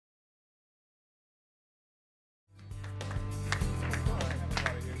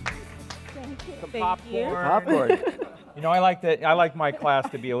Thank popcorn. you. Popcorn. You know, I like my class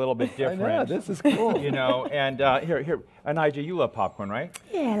to be a little bit different. I know, this is cool. You know, and here, Anija, you love popcorn, right?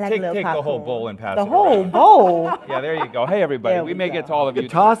 Yeah, I like Take little the popcorn. whole bowl and pass The it whole around. bowl. Yeah, there you go. Hey, everybody, There we we may go. get to all of you.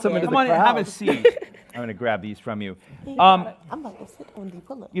 Toss them into Come the on in, have a crowd. seat. I'm going to grab these from you. I'm about to sit on the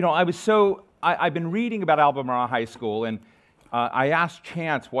pull-up. You know, I've been reading about Albemarle High School, and I asked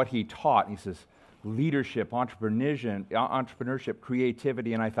Chance what he taught, and he says, leadership, entrepreneurship,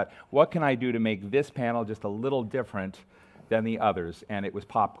 creativity, and I thought, what can I do to make this panel just a little different than the others? And it was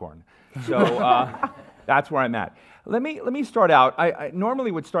popcorn. So that's where I'm at. Let me start out. I normally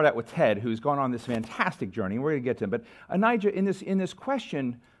would start out with Ted, who's gone on this fantastic journey, and we're going to get to him. But Anija, in this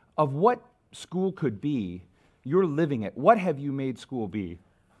question of what school could be, you're living it. What have you made school be?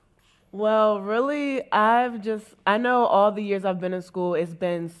 Well, really, I know all the years I've been in school, it's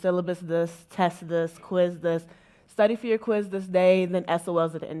been syllabus this, test this, quiz this, study for your quiz this day, then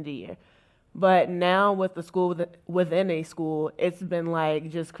SOLs at the end of the year. But now with the school within a school, it's been like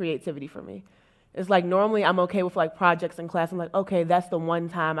just creativity for me. It's like normally I'm okay with like projects in class. I'm like, okay, that's the one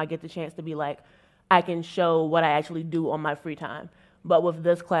time I get the chance to be like, I can show what I actually do on my free time. But with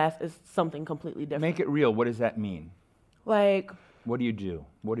this class, it's something completely different. Make it real. What does that mean? Like, what do you do?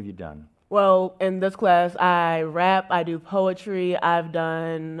 What have you done? well, in this class, I rap, I do poetry, I've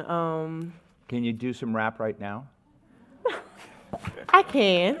done, Can you do some rap right now? I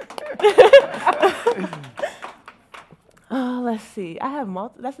can. Let's see.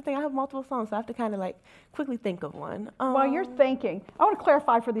 That's the thing. I have multiple songs, so I have to kind of like quickly think of one. While you're thinking, I want to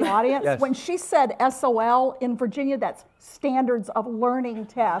clarify for the audience. Yes. When she said SOL in Virginia, that's Standards of Learning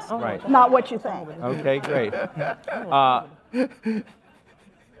Test, Right. not what you think. Okay, great.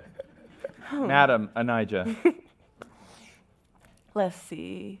 Madam Anija. Let's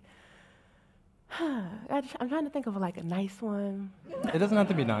see. I'm trying to think of like a nice one. It doesn't have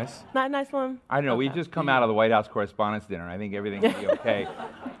to be nice. Not a nice one? I don't know. We've just come out of the White House Correspondents' Dinner. I think everything will be okay.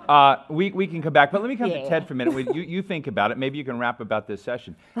 We can come back, but let me come to Ted for a minute. You think about it. Maybe you can rap about this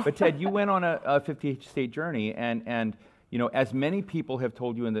session. But Ted, you went on a 50-state journey, and you know, as many people have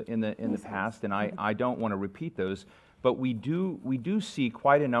told you in the past, and I don't want to repeat those, but we do see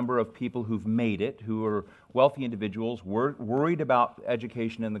quite a number of people who've made it, who are wealthy individuals, worried about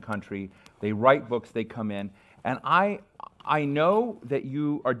education in the country. They write books, they come in, and I know that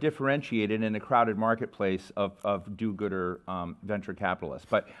you are differentiated in a crowded marketplace of do-gooder venture capitalists.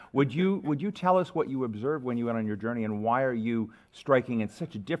 But would you tell us what you observed when you went on your journey, and why are you striking in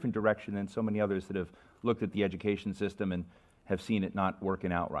such a different direction than so many others that have looked at the education system and have seen it not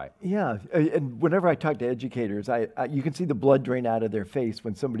working out right? Yeah, and whenever I talk to educators, you can see the blood drain out of their face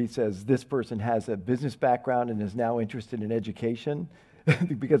when somebody says this person has a business background and is now interested in education,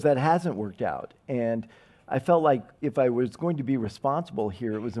 because that hasn't worked out. And I felt like if I was going to be responsible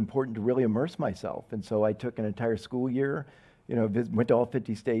here, it was important to really immerse myself. And so I took an entire school year, you know, went to all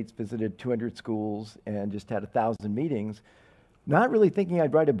 50 states, visited 200 schools, and just had 1,000 meetings, not really thinking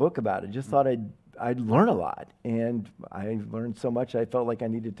I'd write a book about it. Just thought I'd learn a lot. And I learned so much, I felt like I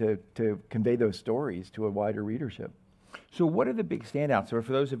needed to convey those stories to a wider readership. So what are the big standouts? Or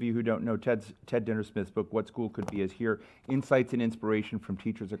for those of you who don't know, Ted Dintersmith's book, What School Could Be, is here, Insights and Inspiration from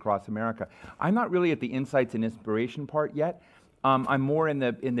Teachers Across America. I'm not really at the insights and inspiration part yet. I'm more in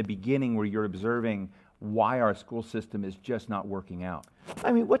the beginning, where you're observing why our school system is just not working out.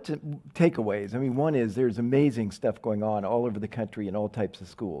 I mean, what takeaways? I mean, one is there's amazing stuff going on all over the country in all types of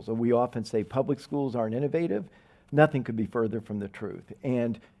schools. And we often say public schools aren't innovative. Nothing could be further from the truth.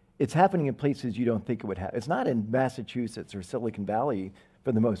 And it's happening in places you don't think it would happen. It's not in Massachusetts or Silicon Valley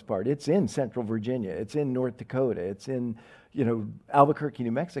for the most part. It's in Central Virginia. It's in North Dakota. It's in, you know, Albuquerque,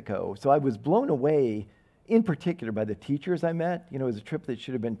 New Mexico. So I was blown away, in particular, by the teachers I met. You know, it was a trip that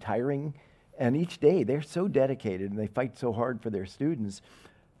should have been tiring. And each day, they're so dedicated and they fight so hard for their students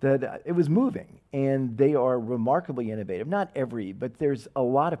that it was moving. And they are remarkably innovative. Not every, but there's a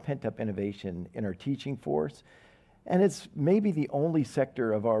lot of pent-up innovation in our teaching force. And it's maybe the only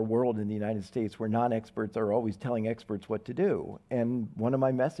sector of our world in the United States where non-experts are always telling experts what to do. And one of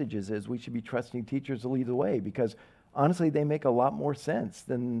my messages is we should be trusting teachers to lead the way, because honestly, they make a lot more sense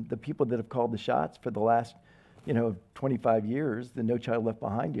than the people that have called the shots for the last, 25 years, the No Child Left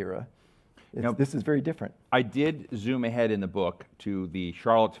Behind era. Now, this is very different. I did zoom ahead in the book to the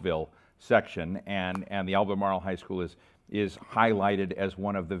Charlottesville section, and the Albemarle High School is highlighted as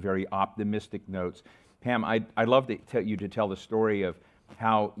one of the very optimistic notes. Pam, I'd love to tell the story of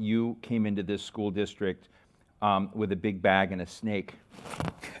how you came into this school district with a big bag and a snake.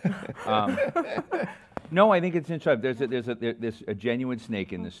 No, I think it's interesting. There's a genuine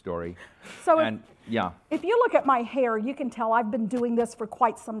snake in this story. So And yeah, if you look at my hair, you can tell I've been doing this for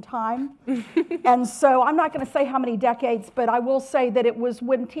quite some time. And so I'm not going to say how many decades, but I will say that it was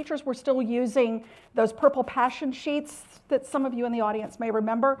when teachers were still using those purple passion sheets that some of you in the audience may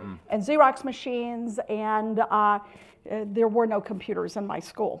remember, and Xerox machines, and there were no computers in my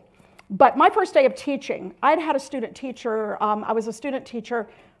school. But my first day of teaching, I'd had a student teacher, I was a student teacher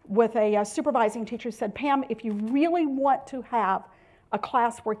with a supervising teacher who said, Pam, if you really want to have a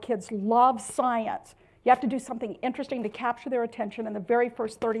class where kids love science, you have to do something interesting to capture their attention in the very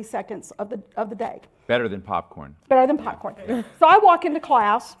first 30 seconds of the day. better than popcorn. Better than popcorn. So I walk into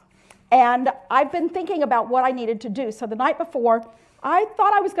class, and I've been thinking about what I needed to do. So the night before, I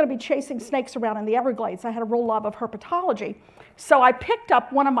thought I was going to be chasing snakes around in the Everglades. I had a real love of herpetology. So I picked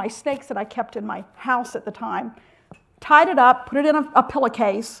up one of my snakes that I kept in my house at the time, tied it up, put it in a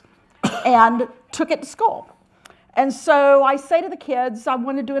pillowcase, and took it to school. And so I say to the kids, I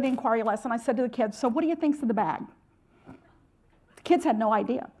wanted to do an inquiry lesson. I said to the kids, so what do you think's in the bag? The kids had no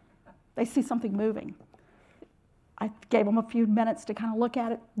idea. They see something moving. I gave them a few minutes to kind of look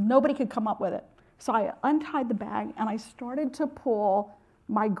at it. Nobody could come up with it. So I untied the bag and I started to pull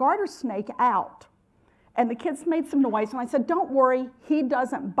my garter snake out. And the kids made some noise, and I said, don't worry, he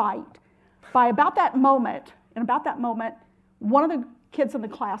doesn't bite. By about that moment, one of the kids in the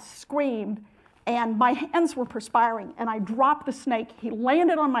class screamed, and my hands were perspiring, and I dropped the snake. He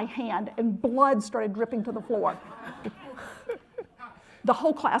landed on my hand, and blood started dripping to the floor. The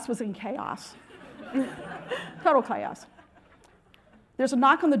whole class was in chaos. Total chaos. There's a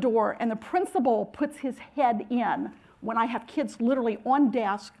knock on the door, and the principal puts his head in when I have kids literally on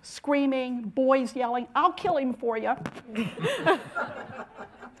desk, screaming, boys yelling, I'll kill him for you.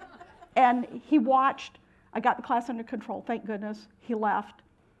 And he watched. I got the class under control, thank goodness. He left.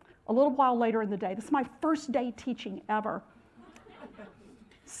 A little while later in the day, this is my first day teaching ever,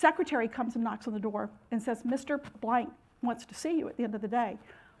 secretary comes and knocks on the door and says, Mr. Blank wants to see you at the end of the day.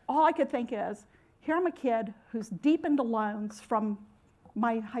 All I could think is, here I'm a kid who's deep into loans from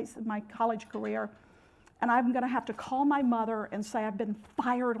my college career, and I'm going to have to call my mother and say I've been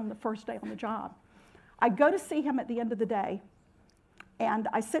fired on the first day on the job. I go to see him at the end of the day, and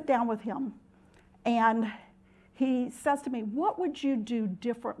I sit down with him, and he says to me, what would you do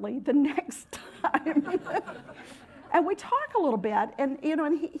differently the next time? And we talk a little bit, and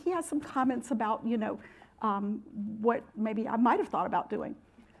and he has some comments about what maybe I might have thought about doing.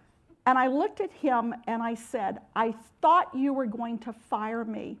 And I looked at him and I said, I thought you were going to fire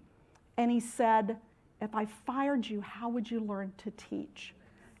me. And he said, if I fired you, how would you learn to teach?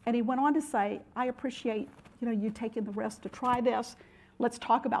 And he went on to say, I appreciate you taking the risk to try this. Let's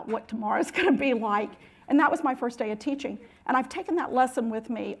talk about what tomorrow's going to be like. And that was my first day of teaching. And I've taken that lesson with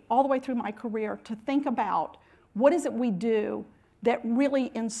me all the way through my career to think about what is it we do that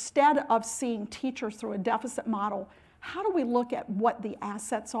really, instead of seeing teachers through a deficit model, how do we look at what the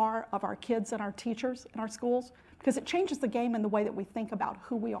assets are of our kids and our teachers in our schools? Because it changes the game in the way that we think about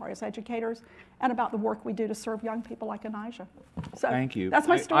who we are as educators and about the work we do to serve young people like Anijah. So Thank you. That's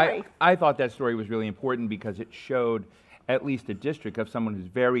my story. I thought that story was really important because it showed at least a district of someone who's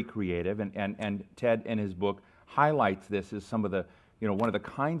very creative, and Ted in his book highlights this as some of the, one of the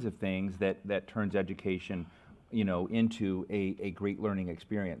kinds of things that turns education into a great learning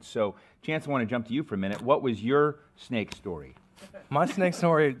experience. So, Chance, I want to jump to you for a minute. What was your snake story? My snake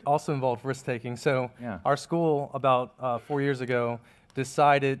story also involved risk-taking. So our school, about 4 years ago,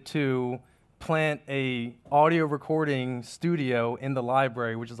 decided to plant a audio recording studio in the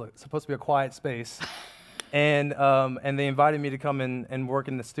library, which is supposed to be a quiet space. And they invited me to come in and work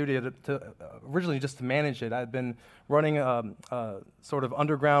in the studio originally just to manage it. I had been running a sort of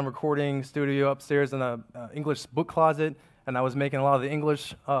underground recording studio upstairs in an English book closet, and I was making a lot of the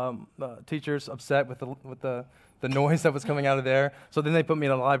English teachers upset with the noise that was coming out of there. So then they put me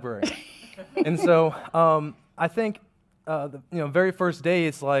in a library. And so I think the very first day,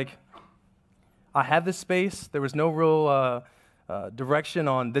 it's like I had this space. There was no real direction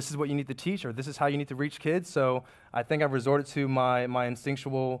on this is what you need to teach or this is how you need to reach kids. So I think I've resorted to my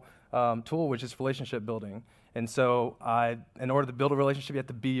instinctual tool, which is relationship building. And so in order to build a relationship, you have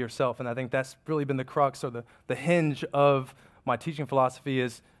to be yourself. And I think that's really been the crux or the hinge of my teaching philosophy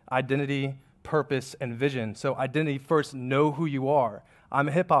is identity, purpose, and vision. So identity first, know who you are. I'm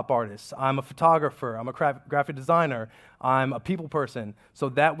a hip-hop artist. I'm a photographer. I'm a graphic designer. I'm a people person. So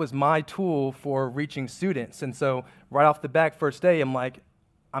that was my tool for reaching students. And so right off the bat, first day, I'm like,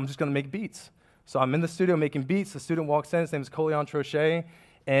 I'm just going to make beats. So I'm in the studio making beats. The student walks in. His name is Colion Trochet.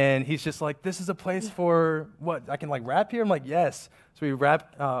 And he's just like, this is a place for what? I can like rap here? I'm like, yes. So we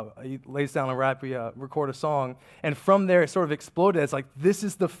rap, he lays down a rap, we record a song. And from there, it sort of exploded as like, this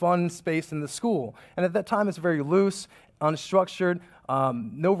is the fun space in the school. And at that time, it's very loose, unstructured,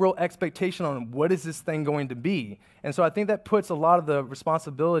 no real expectation on what is this thing going to be. And so I think that puts a lot of the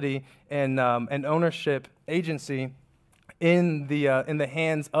responsibility and ownership agency in the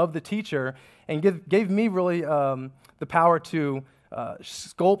hands of the teacher, and gave me really the power to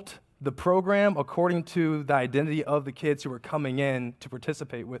sculpt the program according to the identity of the kids who were coming in to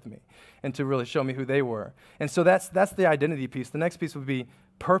participate with me and to really show me who they were. And so that's the identity piece. The next piece would be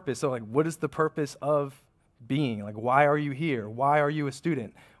purpose. So like, what is the purpose of being? Like, why are you here? Why are you a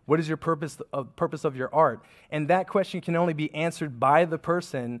student? What is your purpose of your art? And that question can only be answered by the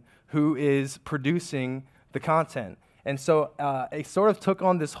person who is producing the content. And so it sort of took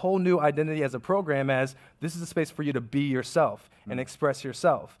on this whole new identity as a program, as this is a space for you to be yourself and express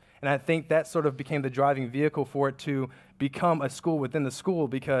yourself. And I think that sort of became the driving vehicle for it to become a school within the school,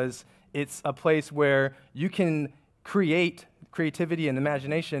 because it's a place where you can creativity and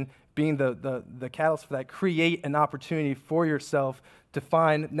imagination being the catalyst for that, create an opportunity for yourself to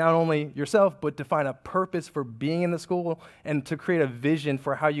find not only yourself, but to find a purpose for being in the school, and to create a vision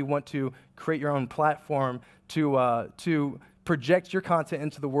for how you want to create your own platform to project your content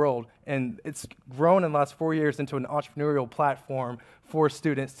into the world. And it's grown in the last 4 years into an entrepreneurial platform for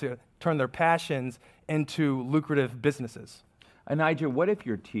students to turn their passions into lucrative businesses. Anijah, what if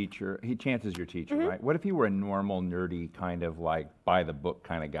your teacher, Chance is your teacher, right? What if he were a normal, nerdy, kind of like by-the-book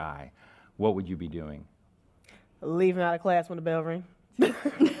kind of guy? What would you be doing? Leaving out of class when the bell rings.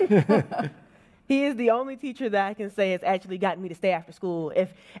 He is the only teacher that I can say has actually gotten me to stay after school,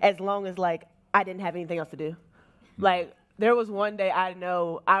 as long as like I didn't have anything else to do. Like, there was one day I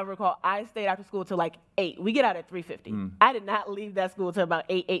recall I stayed after school till like 8. We get out at 3:50. I did not leave that school till about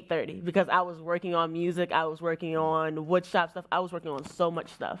 8:30, because I was working on music, I was working on wood shop stuff, I was working on so much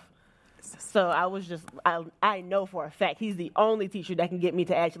stuff. So I know for a fact he's the only teacher that can get me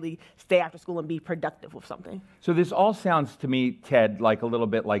to actually stay after school and be productive with something. So this all sounds to me, Ted, like a little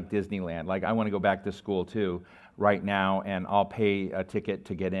bit like Disneyland. Like, I want to go back to school too right now, and I'll pay a ticket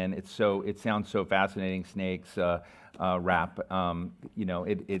to get in. It sounds so fascinating. Snakes, rap,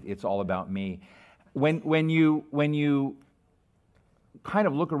 it's all about me. When you kind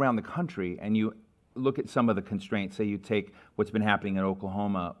of look around the country and you look at some of the constraints, say you take what's been happening in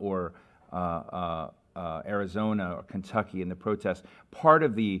Oklahoma or Arizona or Kentucky and the protests, part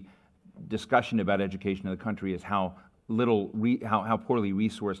of the discussion about education in the country is how poorly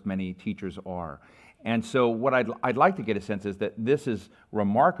resourced many teachers are. And so what I'd like to get a sense is that this is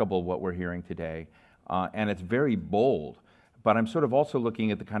remarkable what we're hearing today, and it's very bold. But I'm sort of also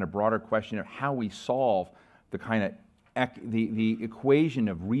looking at the kind of broader question of how we solve the kind of the equation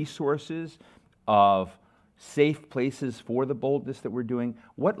of resources, of safe places for the boldness that we're doing.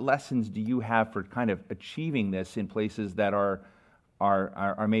 What lessons do you have for kind of achieving this in places that are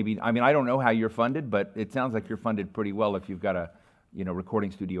maybe, I mean, I don't know how you're funded, but it sounds like you're funded pretty well if you've got a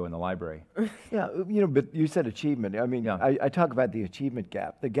recording studio in the library. Yeah, but you said achievement. I mean, yeah. I talk about the achievement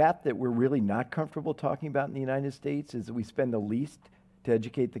gap. The gap that we're really not comfortable talking about in the United States is that we spend the least to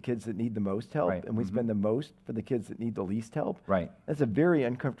educate the kids that need the most help, and we spend the most for the kids that need the least help. Right. That's a very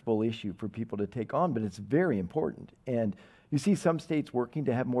uncomfortable issue for people to take on, but it's very important. And you see some states working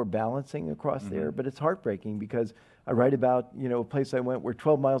to have more balancing across there, but it's heartbreaking, because I write about, a place I went where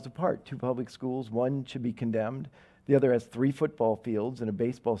 12 miles apart, 2 public schools, one should be condemned, the other has 3 football fields and a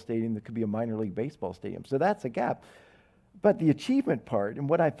baseball stadium that could be a minor league baseball stadium. So that's a gap. But the achievement part, and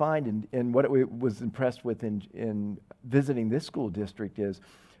what I find and what I was impressed with in visiting this school district, is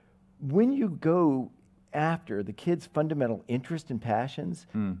when you go after the kids' fundamental interest and passions,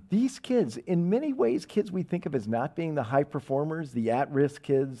 these kids, in many ways, kids we think of as not being the high performers, the at-risk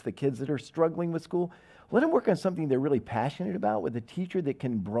kids, the kids that are struggling with school, let them work on something they're really passionate about with a teacher that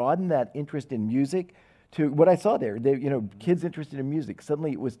can broaden that interest in music to what I saw there. Kids interested in music.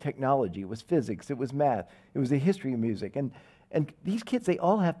 Suddenly it was technology, it was physics, it was math, it was the history of music. And these kids, they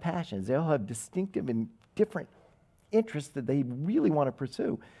all have passions. They all have distinctive and different interests that they really want to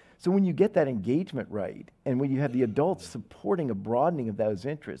pursue. So when you get that engagement right, and when you have the adults supporting a broadening of those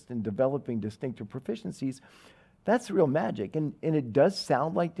interests and developing distinctive proficiencies, that's real magic. And it does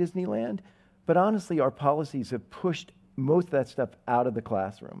sound like Disneyland, but honestly, our policies have pushed most of that stuff out of the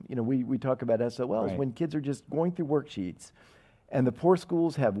classroom. We talk about SOLs, when kids are just going through worksheets, and the poor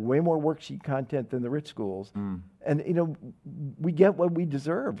schools have way more worksheet content than the rich schools. And we get what we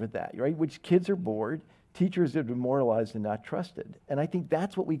deserve with that, right? Which kids are bored, teachers are demoralized and not trusted. And I think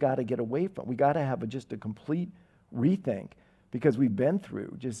that's what we got to get away from. We got to have just a complete rethink because we've been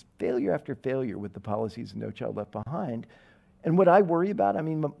through just failure after failure with the policies of No Child Left Behind. And what I worry about, I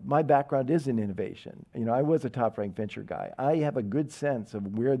mean, my background is in innovation. You know, I was a top-ranked venture guy. I have a good sense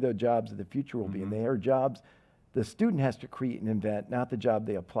of where the jobs of the future will be, and they are jobs the student has to create and invent, not the job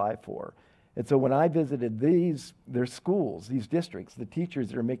they apply for. And so when I visited their schools, these districts, the teachers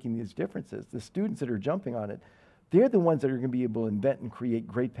that are making these differences, the students that are jumping on it, they're the ones that are going to be able to invent and create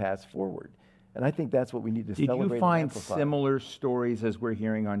great paths forward. And I think that's what we need to celebrate. Did you find similar stories as we're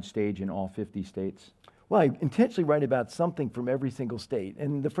hearing on stage in all 50 states? Well, I intentionally write about something from every single state.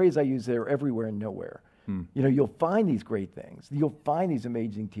 And the phrase I use there, everywhere and nowhere. You know, you'll find these great things. You'll find these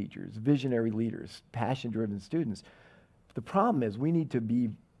amazing teachers, visionary leaders, passion-driven students. The problem is we need to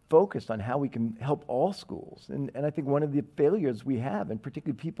be focused on how we can help all schools. And I think one of the failures we have, and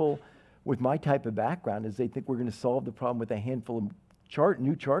particularly people with my type of background, is they think we're going to solve the problem with a handful of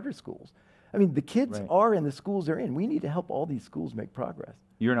new charter schools. I mean, the kids are in the schools they're in. We need to help all these schools make progress.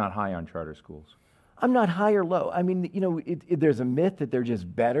 You're not high on charter schools. I'm not high or low. I mean, you know, there's a myth that they're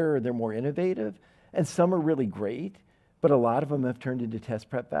just better or they're more innovative, and some are really great, but a lot of them have turned into test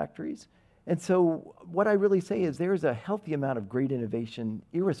prep factories. And so what I really say is there's a healthy amount of great innovation,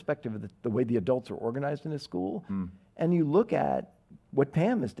 irrespective of the way the adults are organized in a school. And you look at what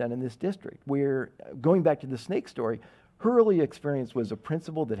Pam has done in this district, where, going back to the snake story, her early experience was a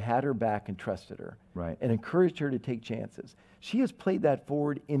principal that had her back and trusted her and encouraged her to take chances. She has played that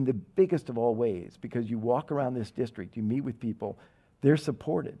forward in the biggest of all ways, because you walk around this district, you meet with people, they're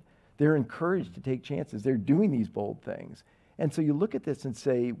supported. They're encouraged to take chances. They're doing these bold things. And so you look at this and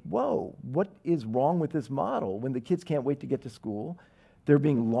say, whoa, what is wrong with this model when the kids can't wait to get to school? They're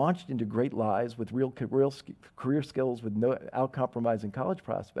being launched into great lives with real career skills without compromising college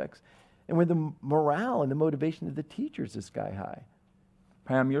prospects. And when the morale and the motivation of the teachers is sky high.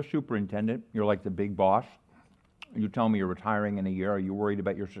 Pam, you're superintendent. You're like the big boss. You tell me you're retiring in a year. Are you worried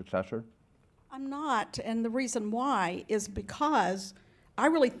about your successor? I'm not, and the reason why is because I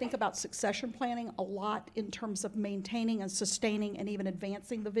really think about succession planning a lot in terms of maintaining and sustaining and even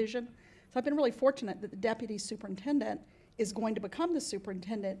advancing the vision. So I've been really fortunate that the deputy superintendent is going to become the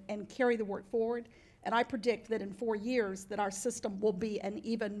superintendent and carry the work forward. And I predict that in 4 years that our system will be an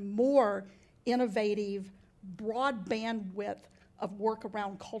even more innovative, broad bandwidth of work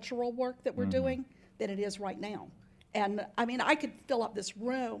around cultural work that we're doing than it is right now. And I mean, I could fill up this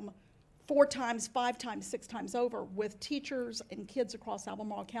room 4 times, 5 times, 6 times over with teachers and kids across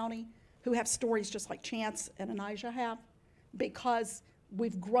Albemarle County who have stories just like Chance and Anijah have, because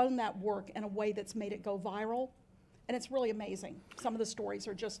we've grown that work in a way that's made it go viral. And it's really amazing. Some of the stories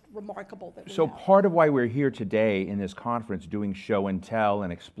are just remarkable. So part of why we're here today in this conference doing show and tell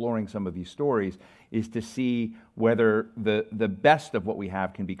and exploring some of these stories is to see whether the best of what we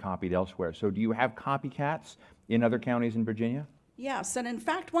have can be copied elsewhere. So do you have copycats in other counties in Virginia? Yes, and in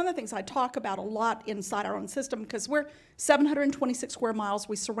fact, one of the things I talk about a lot inside our own system, because we're 726 square miles,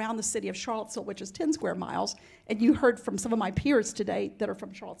 we surround the city of Charlottesville, which is 10 square miles, and you heard from some of my peers today that are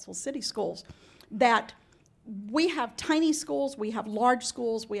from Charlottesville City Schools, that we have tiny schools, we have large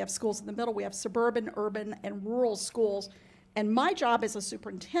schools, we have schools in the middle, we have suburban, urban, and rural schools, and my job as a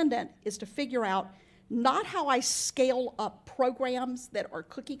superintendent is to figure out not how I scale up programs that are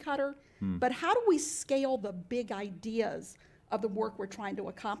cookie cutter, but how do we scale the big ideas of the work we're trying to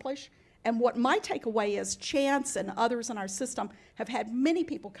accomplish. And what my takeaway is, Chance and others in our system have had many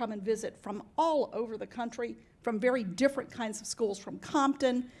people come and visit from all over the country, from very different kinds of schools, from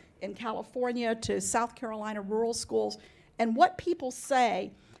Compton in California to South Carolina rural schools. And what people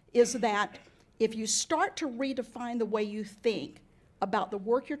say is that if you start to redefine the way you think about the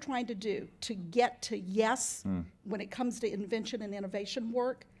work you're trying to do to get to yes when it comes to invention and innovation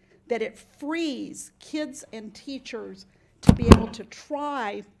work, that it frees kids and teachers to be able to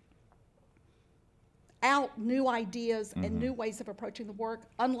try out new ideas and new ways of approaching the work,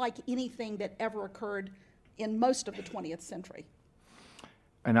 unlike anything that ever occurred in most of the 20th century.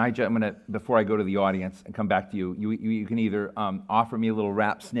 And I'm going to, before I go to the audience and come back to you, you can either offer me a little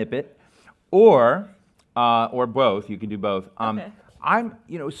rap snippet or both. You can do both. Okay.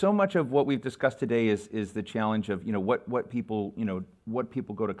 So much of what we've discussed today is the challenge of, what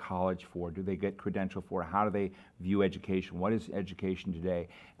people go to college for. Do they get credential for? How do they view education? What is education today?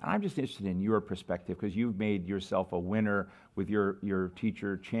 And I'm just interested in your perspective, because you've made yourself a winner with your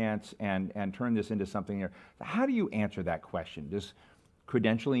teacher, Chance, and turned this into something there. So how do you answer that question? Does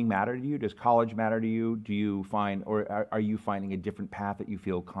credentialing matter to you? Does college matter to you? Do you find, or are you finding a different path that you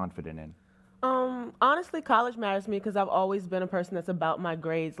feel confident in? Honestly, college matters to me because I've always been a person that's about my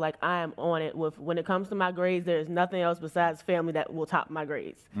grades. Like, I am on it with, when it comes to my grades, there's nothing else besides family that will top my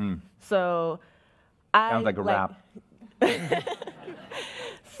grades. So Sounds like a rap.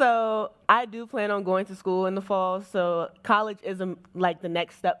 So I do plan on going to school in the fall. So college isn't like the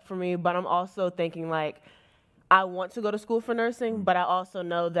next step for me, but I'm also thinking like I want to go to school for nursing, but I also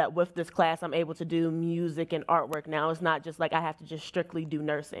know that with this class I'm able to do music and artwork now. It's not just like I have to just strictly do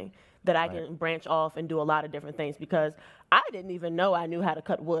nursing, that I can branch off and do a lot of different things, because I didn't even know I knew how to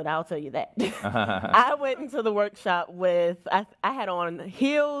cut wood, I'll tell you that. I went into the workshop with, I had on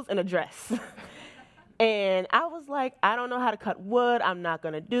heels and a dress. And I was like, I don't know how to cut wood. I'm not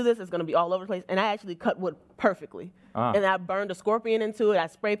going to do this. It's going to be all over the place. And I actually cut wood perfectly. And I burned a scorpion into it. I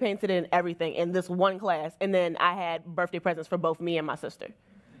spray painted it and everything in this one class. And then I had birthday presents for both me and my sister.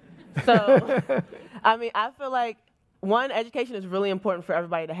 So, I mean, I feel like, one, education is really important for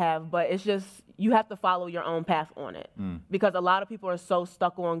everybody to have, but it's just, you have to follow your own path on it. Because a lot of people are so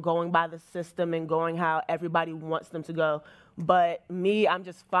stuck on going by the system and going how everybody wants them to go. But me, I'm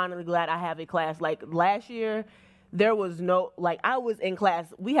just finally glad I have a class. Like last year, there was no, like I was in class,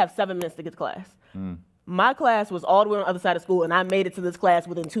 we have 7 minutes to get to class. My class was all the way on the other side of school, and I made it to this class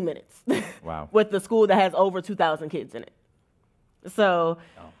within 2 minutes. Wow. With the school that has over 2,000 kids in it. So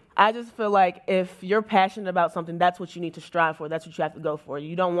I just feel like if you're passionate about something, that's what you need to strive for. That's what you have to go for.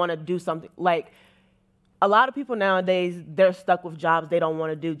 You don't want to do something like, a lot of people nowadays, they're stuck with jobs they don't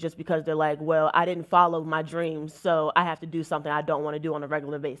want to do just because they're like, well, I didn't follow my dreams, so I have to do something I don't want to do on a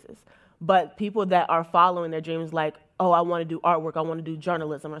regular basis. But people that are following their dreams like, oh, I want to do artwork, I want to do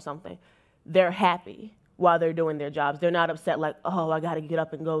journalism or something, they're happy while they're doing their jobs. They're not upset like, oh, I got to get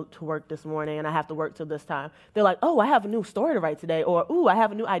up and go to work this morning and I have to work till this time. They're like, oh, I have a new story to write today, or, ooh, I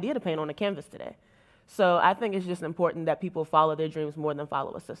have a new idea to paint on a canvas today. So I think it's just important that people follow their dreams more than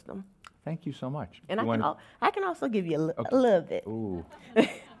follow a system. Thank you so much. And I can also give you a little bit. Ooh.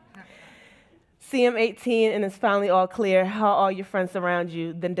 CM18, and it's finally all clear. How all your friends surround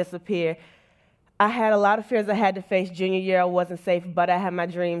you, then disappear. I had a lot of fears I had to face. Junior year, I wasn't safe, but I had my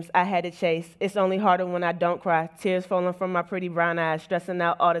dreams I had to chase. It's only harder when I don't cry. Tears falling from my pretty brown eyes, stressing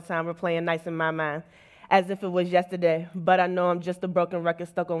out all the time, replaying nights in my mind, as if it was yesterday. But I know I'm just a broken record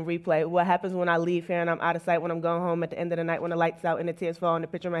stuck on replay. What happens when I leave here and I'm out of sight, when I'm going home at the end of the night, when the lights out and the tears fall and the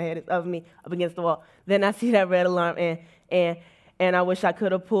picture in my head is of me up against the wall. Then I see that red alarm and I wish I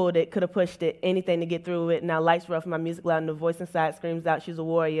could have pulled it, could have pushed it, anything to get through it. Now life's rough, my music loud, and the voice inside screams out, she's a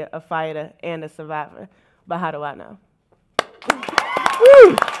warrior, a fighter, and a survivor. But how do I know?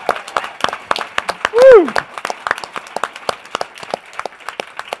 Woo! Woo!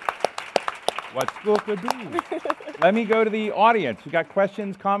 What school could be? Let me go to the audience. We got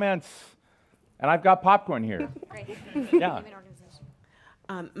questions, comments, and I've got popcorn here. Great. Yeah.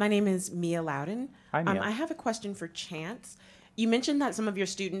 My name is Mia Loudon. Hi, Mia. I have a question for Chance. You mentioned that some of your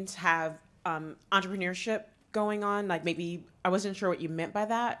students have entrepreneurship going on. Like maybe, I wasn't sure what you meant by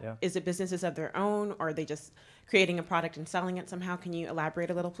that. Yeah. Is it businesses of their own, or are they just creating a product and selling it somehow? Can you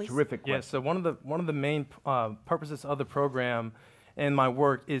elaborate a little, please? Terrific question. Yeah, so one of the main purposes of the program and my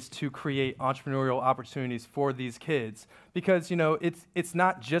work is to create entrepreneurial opportunities for these kids, because it's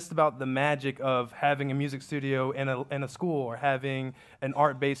not just about the magic of having a music studio in a school or having an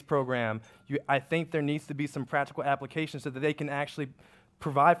art-based program. I think there needs to be some practical applications so that they can actually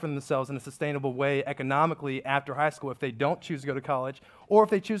provide for themselves in a sustainable way economically after high school if they don't choose to go to college, or if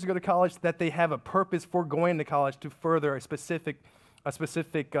they choose to go to college, that they have a purpose for going to college to further a specific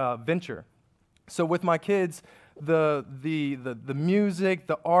venture. So with my kids, the music,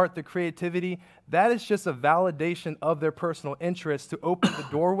 the art, the creativity, that is just a validation of their personal interests to open the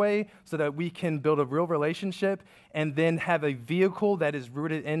doorway so that we can build a real relationship and then have a vehicle that is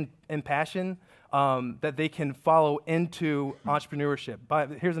rooted in passion that they can follow into entrepreneurship.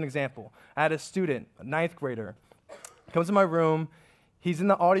 Here's an example. I had a student, a 9th grader, comes in my room. He's in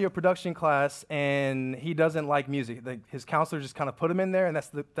the audio production class, and he doesn't like music. His counselor just kind of put him in there, and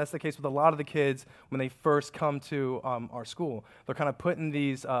that's the case with a lot of the kids when they first come to our school. They're kind of put in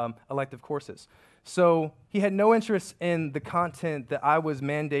these elective courses. So he had no interest in the content that I was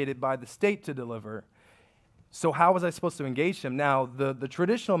mandated by the state to deliver. So how was I supposed to engage him? Now, the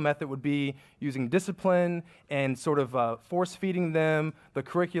traditional method would be using discipline and sort of force-feeding them the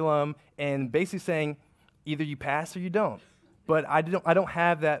curriculum and basically saying, either you pass or you don't. But I don't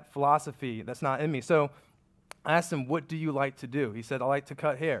have that philosophy. That's not in me. So I asked him, what do you like to do? He said, I like to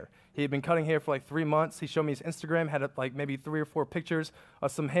cut hair. He had been cutting hair for like 3 months. He showed me his Instagram, had like maybe 3 or 4 pictures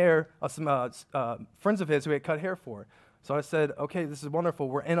of some hair, of some friends of his who had cut hair for. So I said, okay, this is wonderful.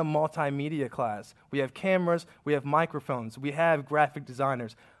 We're in a multimedia class. We have cameras, we have microphones, we have graphic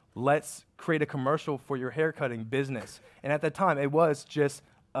designers. Let's create a commercial for your haircutting business. And at that time, it was just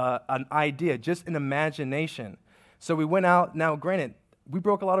an idea, just an imagination. So we went out. Now, granted, we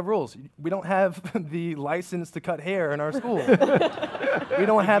broke a lot of rules. We don't have the license to cut hair in our school. We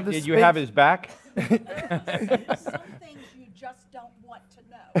don't have the Did space. you have his back? Some things you just don't want to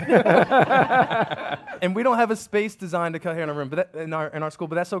know. And we don't have a space designed to cut hair in our room, but in our school,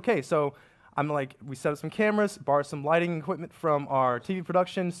 but that's okay. So I'm like, we set up some cameras, borrowed some lighting equipment from our TV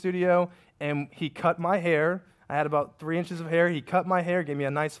production studio, and he cut my hair. I had about 3 inches of hair. He cut my hair, gave me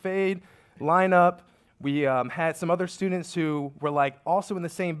a nice fade, line up. We had some other students who were like also in the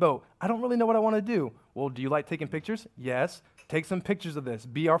same boat. I don't really know what I want to do. Well, do you like taking pictures? Yes. Take some pictures of this.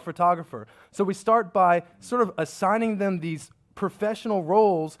 Be our photographer. So we start by sort of assigning them these professional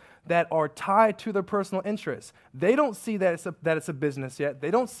roles that are tied to their personal interests. They don't see that it's a business yet.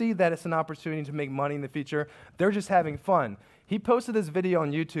 They don't see that it's an opportunity to make money in the future. They're just having fun. He posted this video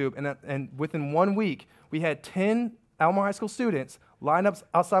on YouTube, and within 1 week, we had 10 Albemarle High School students line up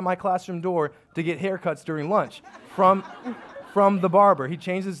outside my classroom door to get haircuts during lunch from the barber. He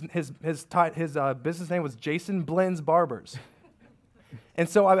changed his business name was Jason Blends Barbers. And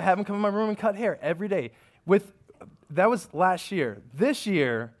so I would have him come in my room and cut hair every day. That was last year. This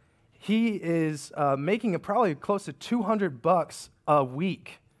year, he is making probably close to $200 a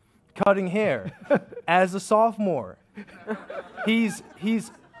week cutting hair as a sophomore. He's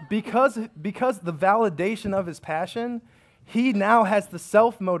because the validation of his passion, he now has the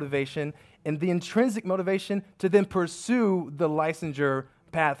self-motivation and the intrinsic motivation to then pursue the licensure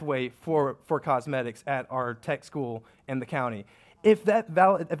pathway for cosmetics at our tech school in the county. If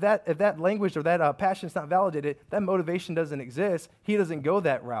that language or that passion is not validated, that motivation doesn't exist. He doesn't go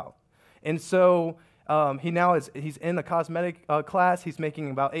that route, and so he's in a cosmetic class. He's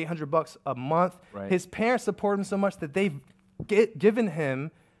making about $800 a month. Right. His parents support him so much that they've given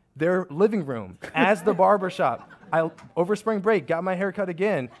him their living room as the barber shop. Over spring break, got my hair cut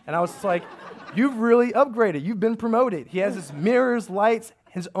again, and I was like, "You've really upgraded. You've been promoted." He has his mirrors, lights,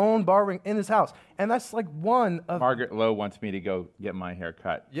 his own barbering in his house. And that's like one of... Margaret Lowe wants me to go get my hair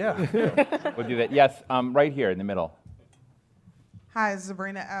cut. Yeah. So we'll do that. Yes, right here in the middle. Hi,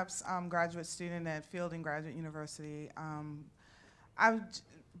 Sabrina Epps. I'm a graduate student at Fielding Graduate University. I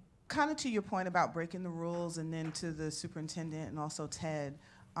kind of to your point about breaking the rules, and then to the superintendent and also Ted,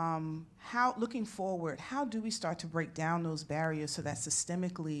 looking forward, how do we start to break down those barriers so that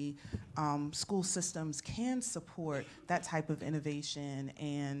systemically school systems can support that type of innovation,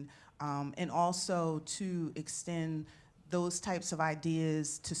 and also to extend those types of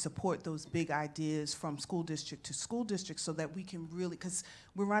ideas to support those big ideas from school district to school district, so that we can really, because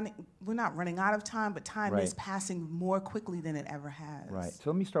we're not running out of time, but time is passing more quickly than it ever has. Right. So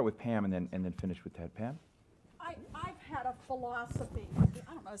let me start with Pam and then finish with Ted. Pam? I've had a philosophy.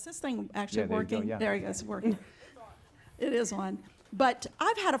 I don't know, is this thing actually working? There it goes, it's working. It is on. But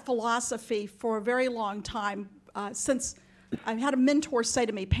I've had a philosophy for a very long time, since I've had a mentor say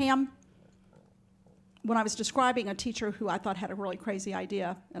to me, Pam, when I was describing a teacher who I thought had a really crazy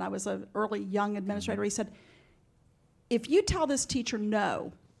idea, and I was an early young administrator, he said, if you tell this teacher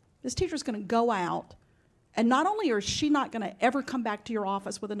no, this teacher's going to go out, and not only is she not going to ever come back to your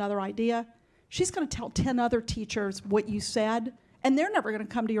office with another idea, she's going to tell 10 other teachers what you said, and they're never going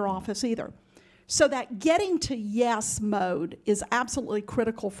to come to your office either. So that getting to yes mode is absolutely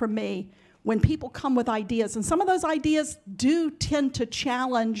critical for me when people come with ideas. And some of those ideas do tend to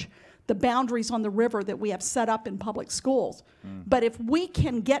challenge the boundaries on the river that we have set up in public schools. But if we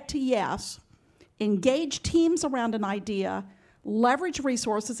can get to yes, engage teams around an idea, leverage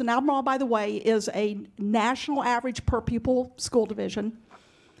resources, and Albemarle, by the way, is a national average per pupil school division,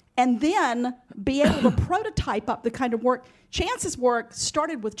 and then be able to prototype up the kind of work. Chance's work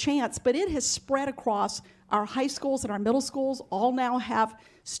started with Chance, but it has spread across our high schools and our middle schools. All now have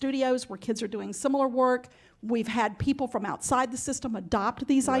studios where kids are doing similar work. We've had people from outside the system adopt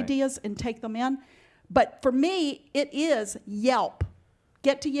these ideas and take them in. But for me, it is Yelp.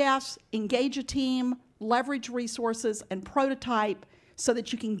 Get to yes, engage a team, leverage resources, and prototype so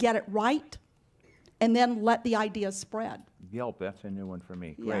that you can get it right, and then let the ideas spread. Yelp, that's a new one for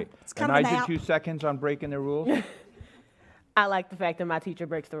me. Yeah, Great. it's kind and of I an did app. 2 seconds on breaking the rules. I like the fact that my teacher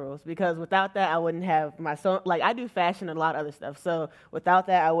breaks the rules, because without that, I wouldn't have my son. Like, I do fashion and a lot of other stuff. So without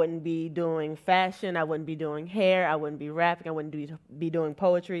that, I wouldn't be doing fashion. I wouldn't be doing hair. I wouldn't be rapping. I wouldn't be doing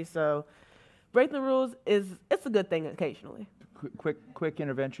poetry. So breaking the rules it's a good thing occasionally. Quick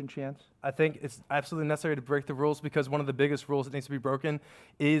intervention, Chance? I think it's absolutely necessary to break the rules, because one of the biggest rules that needs to be broken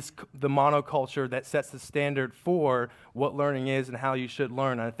is the monoculture that sets the standard for what learning is and how you should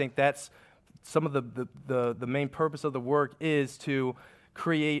learn. And I think that's some of the main purpose of the work, is to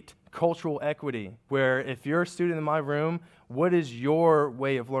create cultural equity, where if you're a student in my room, what is your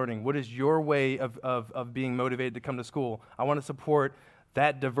way of learning? What is your way of being motivated to come to school? I want to support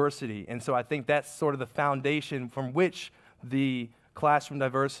that diversity. And so I think that's sort of the foundation from which the classroom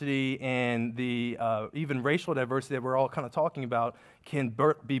diversity and the even racial diversity that we're all kind of talking about can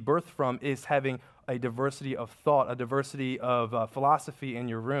be birthed from, is having a diversity of thought, a diversity of philosophy in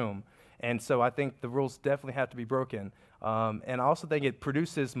your room. And so I think the rules definitely have to be broken. And I also think it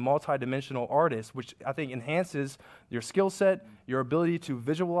produces multidimensional artists, which I think enhances your skill set, your ability to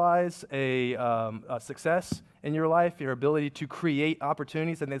visualize a success in your life, your ability to create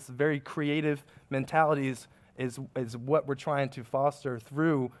opportunities, and this very creative mentalities is what we're trying to foster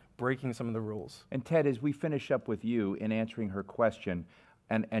through breaking some of the rules. And Ted, as we finish up with you in answering her question,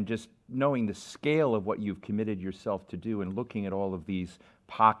 and just knowing the scale of what you've committed yourself to do and looking at all of these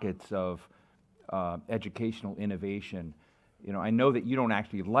pockets of educational innovation, you know, I know that you don't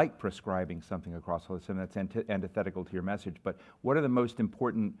actually like prescribing something across all this, and that's antithetical to your message, but what are the most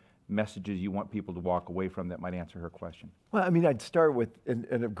important messages you want people to walk away from that might answer her question? Well, I mean, I'd start with, and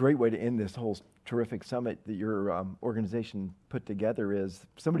a great way to end this whole terrific summit that your organization put together is,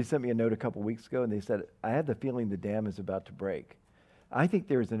 somebody sent me a note a couple weeks ago and they said, I have the feeling the dam is about to break. I think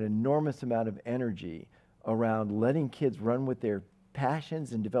there's an enormous amount of energy around letting kids run with their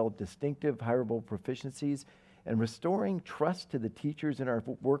passions and develop distinctive, hireable proficiencies, and restoring trust to the teachers in our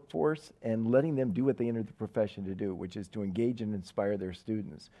workforce and letting them do what they entered the profession to do, which is to engage and inspire their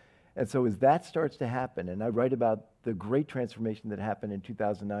students. And so as that starts to happen, and I write about the great transformation that happened in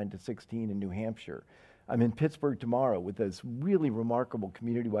 2009 to 16 in New Hampshire. I'm in Pittsburgh tomorrow with this really remarkable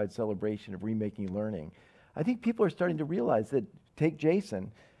community-wide celebration of remaking learning. I think people are starting to realize that, take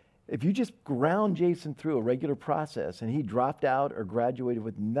Jason, if you just ground Jason through a regular process and he dropped out or graduated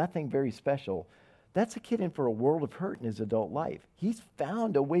with nothing very special, that's a kid in for a world of hurt in his adult life. He's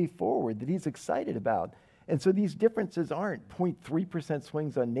found a way forward that he's excited about. And so these differences aren't 0.3%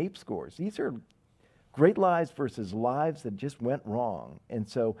 swings on NAEP scores. These are great lives versus lives that just went wrong. And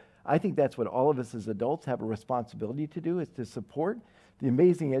so I think that's what all of us as adults have a responsibility to do, is to support the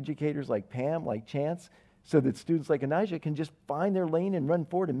amazing educators like Pam, like Chance, so that students like Anijah can just find their lane and run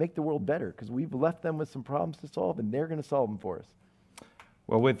forward and make the world better, because we've left them with some problems to solve, and they're going to solve them for us.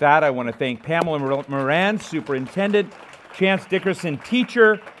 Well, with that, I want to thank Pamela Moran, Superintendent, Chance Dickerson,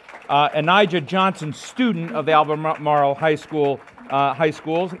 teacher, Anijah Johnson, student of the Albemarle High School,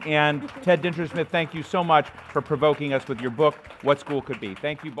 Schools, and Ted Dintersmith, thank you so much for provoking us with your book, What School Could Be.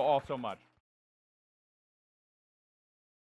 Thank you all so much.